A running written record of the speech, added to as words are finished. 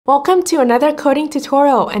Welcome to another coding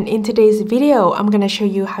tutorial, and in today's video, I'm going to show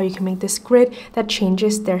you how you can make this grid that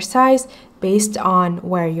changes their size based on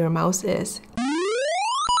where your mouse is.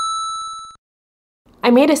 I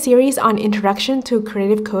made a series on introduction to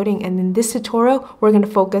creative coding, and in this tutorial, we're going to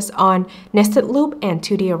focus on nested loop and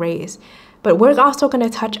 2D arrays. But we're also going to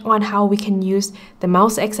touch on how we can use the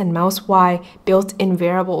mouse X and mouse Y built-in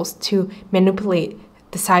variables to manipulate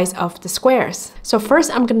the size of the squares. So first,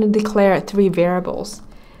 I'm going to declare three variables: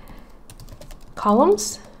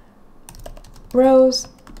 columns, rows,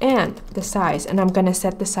 and the size, and I'm going to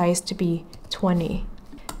set the size to be 20.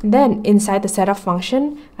 Then inside the setup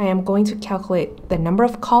function, I am going to calculate the number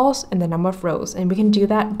of calls and the number of rows, and we can do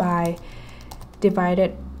that by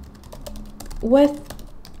divided width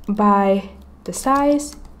by the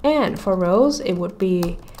size, and for rows it would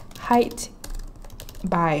be height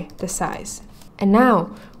by the size. And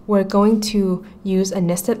now we're going to use a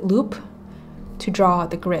nested loop to draw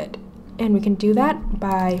the grid. And we can do that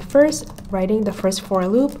by first writing the first for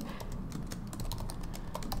loop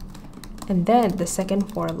and then the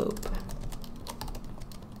second for loop.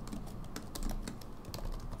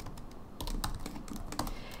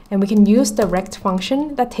 And we can use the rect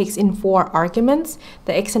function that takes in 4 arguments: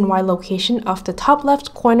 the x and y location of the top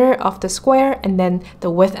left corner of the square, and then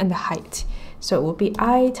the width and the height. So it will be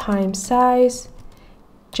I times size,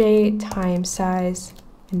 j times size,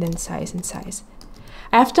 and then size and size.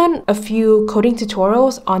 I've done a few coding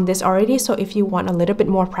tutorials on this already, so if you want a little bit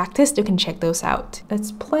more practice, you can check those out.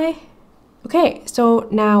 Let's play. Okay, so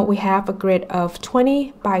now we have a grid of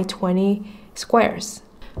 20 by 20 squares.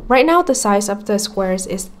 Right now, the size of the squares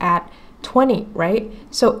is at 20, right?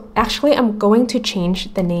 So actually, I'm going to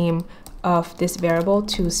change the name of this variable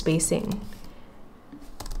to spacing.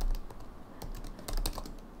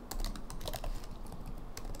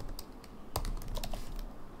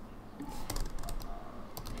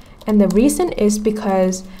 And the reason is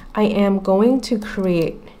because I am going to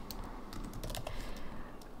create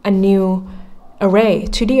a new array,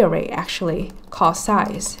 2D array actually, called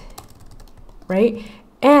size, right?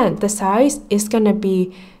 And the size is going to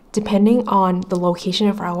be depending on the location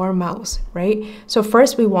of our mouse, right? So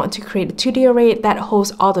first we want to create a 2D array that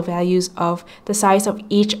holds all the values of the size of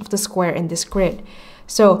each of the square in this grid.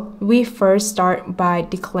 So we first start by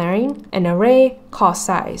declaring an array called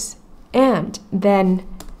size, and then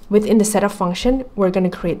within the setup function, we're going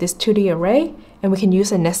to create this 2D array, and we can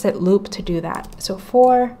use a nested loop to do that. So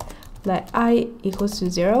for let I equals to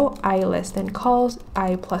 0, I less than calls,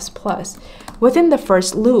 I plus plus. Within the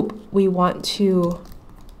first loop, we want to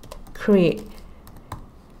create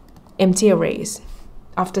empty arrays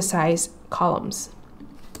of the size columns.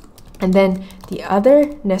 And then the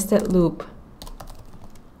other nested loop,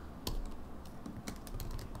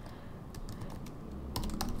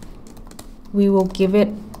 we will give it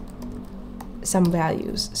some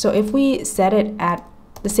values. So if we set it at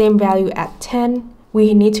the same value at 10,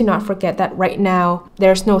 we need to not forget that right now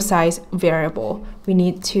there's no size variable. We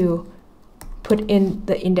need to put in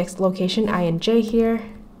the index location I and j here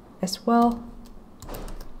as well.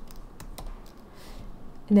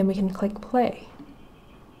 And then we can click play.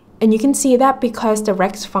 And you can see that because the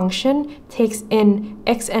rect function takes in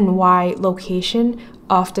x and y location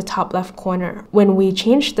of the top left corner. When we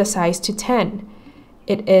change the size to 10,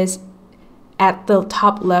 it is at the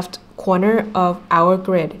top left corner of our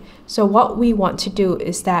grid. So what we want to do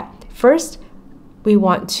is that first we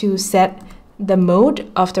want to set the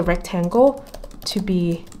mode of the rectangle to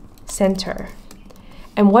be center.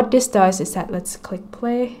 And what this does is that, let's click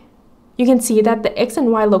play. You can see that the x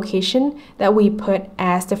and y location that we put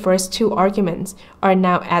as the first 2 arguments are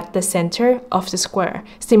now at the center of the square,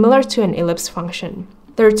 similar to an ellipse function.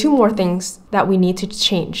 There are 2 more things that we need to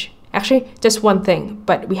change. Actually, just one thing,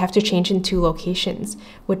 but we have to change in 2 locations,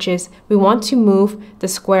 which is we want to move the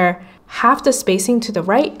square half the spacing to the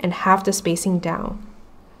right and half the spacing down.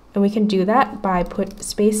 And we can do that by put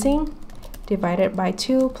spacing divided by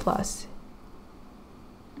 2 plus.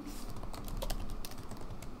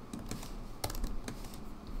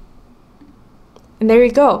 And there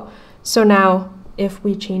you go. So now if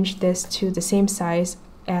we change this to the same size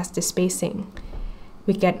as the spacing,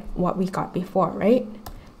 we get what we got before, right?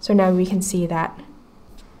 So now we can see that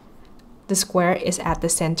the square is at the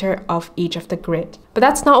center of each of the grid. But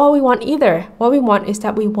that's not what we want either. What we want is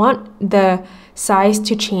that we want the size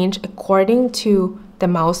to change according to the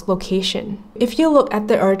mouse location. If you look at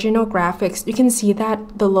the original graphics, you can see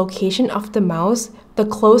that the location of the mouse, the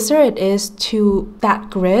closer it is to that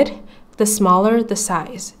grid, the smaller the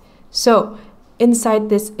size. So inside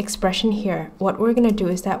this expression here, what we're going to do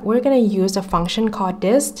is that we're going to use a function called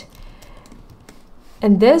dist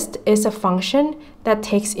And this is a function that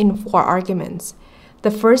takes in 4 arguments.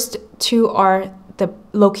 The first 2 are the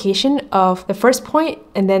location of the first point,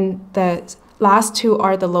 and then the last 2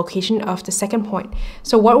 are the location of the second point.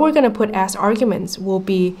 So what we're going to put as arguments will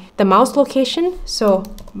be the mouse location, so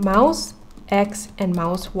mouse X and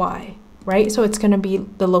mouse Y, right? So it's going to be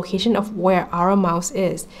the location of where our mouse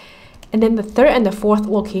is. And then the third and the fourth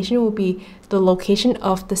location will be the location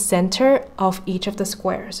of the center of each of the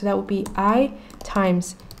squares. So that would be I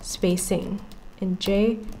times spacing and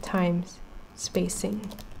J times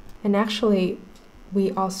spacing. And actually,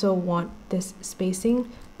 we also want this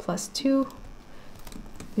spacing plus 2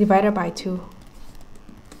 divided by 2,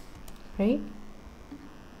 right?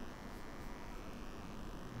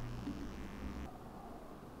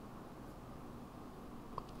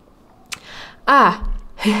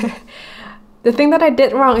 The thing that I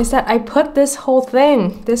did wrong is that I put this whole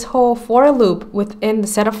thing, this whole for loop within the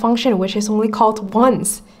setup function, which is only called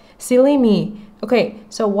once. Silly me. Okay,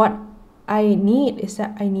 so what I need is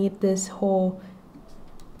that I need this whole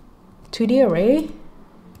 2D array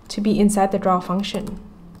to be inside the draw function.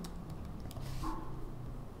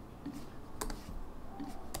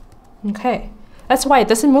 Okay, that's why it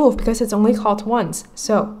doesn't move, because it's only called once.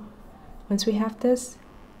 So once we have this,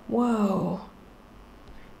 whoa,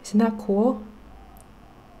 isn't that cool?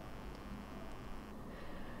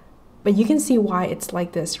 But you can see why it's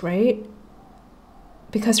like this, right?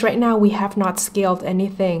 Because right now we have not scaled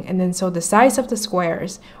anything, and then so the size of the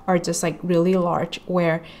squares are just like really large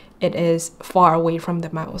where it is far away from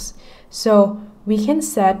the mouse. So we can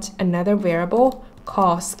set another variable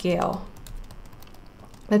called scale.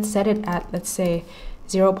 Let's set it at, let's say,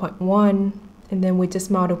 0.1, and then we just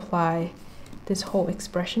multiply this whole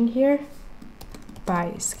expression here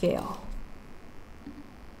by scale.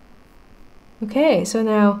 Okay, so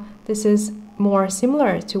now this is more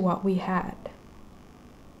similar to what we had.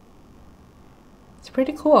 It's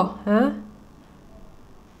pretty cool, huh?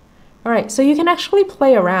 All right, so you can actually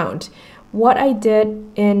play around. What I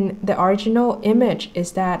did in the original image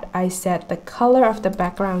is that I set the color of the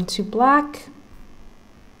background to black,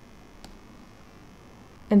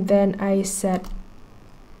 and then I set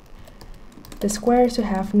the square to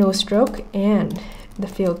have no stroke and the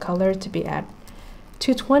fill color to be at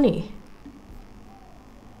 220.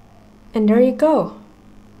 And there you go.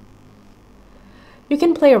 You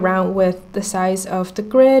can play around with the size of the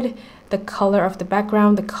grid, the color of the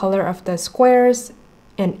background, the color of the squares,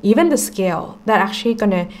 and even the scale. That's actually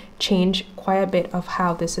gonna change quite a bit of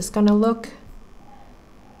how this is gonna look.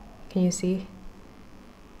 Can you see?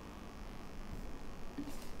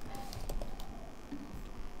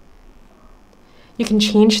 You can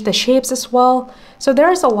change the shapes as well. So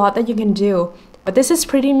there's a lot that you can do, but this is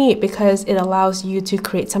pretty neat because it allows you to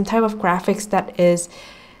create some type of graphics that is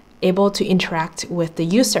able to interact with the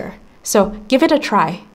user. So give it a try.